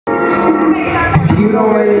You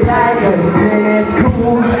don't really like us, man, it's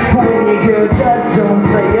cool. But when your girl does, don't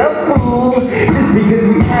play a fool. Just because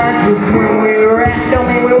we conscious when we rap, don't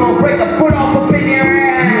mean we won't break a foot off up in your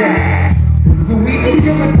ass. So we be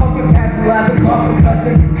chillin', pumping, passing, laughing, coughing,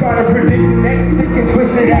 cussing, trying to predict the next sick and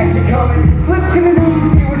twisted action coming. Flip to the news to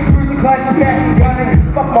see which cruiser clash and fashion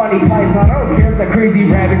gunning. Fuck Monty Python, I don't care if the crazy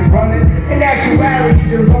rabbit's running. In actuality,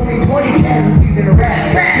 there's only 20 casualties in a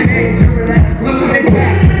rap. Today, during that, losing the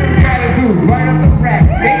back. Right up the rack,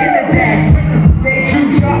 making a dash. Witness to stay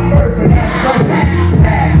true, shot first, and that's such a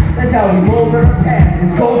blast. That's how we rolled in our past.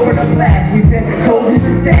 It's gold for the blast. We sent soldiers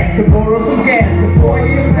and stacks to borrow some gas. The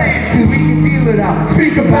 4-year plan, so we can feel it out.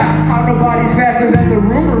 Speak about how nobody's faster than the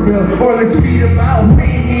rumor mill, or the speed of out. We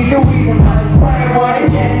need to weed them out. Why they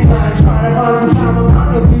can't lie? Trying to find some time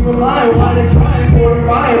around the people lying. Why they trying for a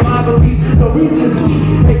riot? I believe no reason to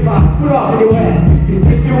speak. Take my foot off your ass.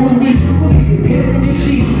 If you with me, you believe you're pissing your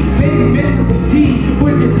sheets. Maybe missing some tea.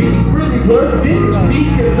 Was your beat really good? This is speak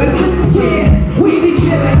and listen. Yeah, we be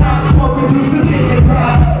chilling out, smoking juices in the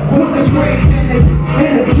crowd. With the strange in this,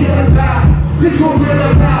 and it's killing about. This what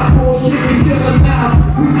we're about. Bullshit we chilling out.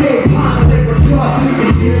 We stay positive, but trust we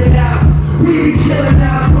can chill it out. We be chilling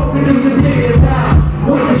out, smoking juices in the crowd.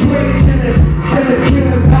 With the strange in this, and it's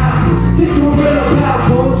killing about. This what we're about.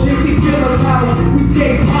 Bullshit we chilling out. We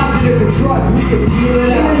stay positive, but trust we can chill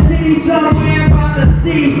it out. In the city somewhere by the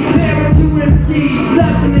sea, there are two MCs,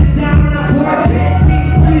 sucking it down on a park bench,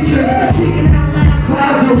 creatures, kicking out loud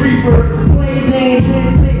clouds of reaper, blazing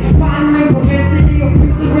intensely, finally propensity of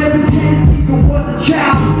people residency towards a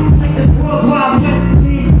child, like this world's wild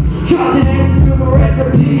west, charging answers to a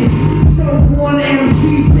recipe. So one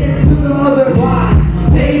MC says to the other, why?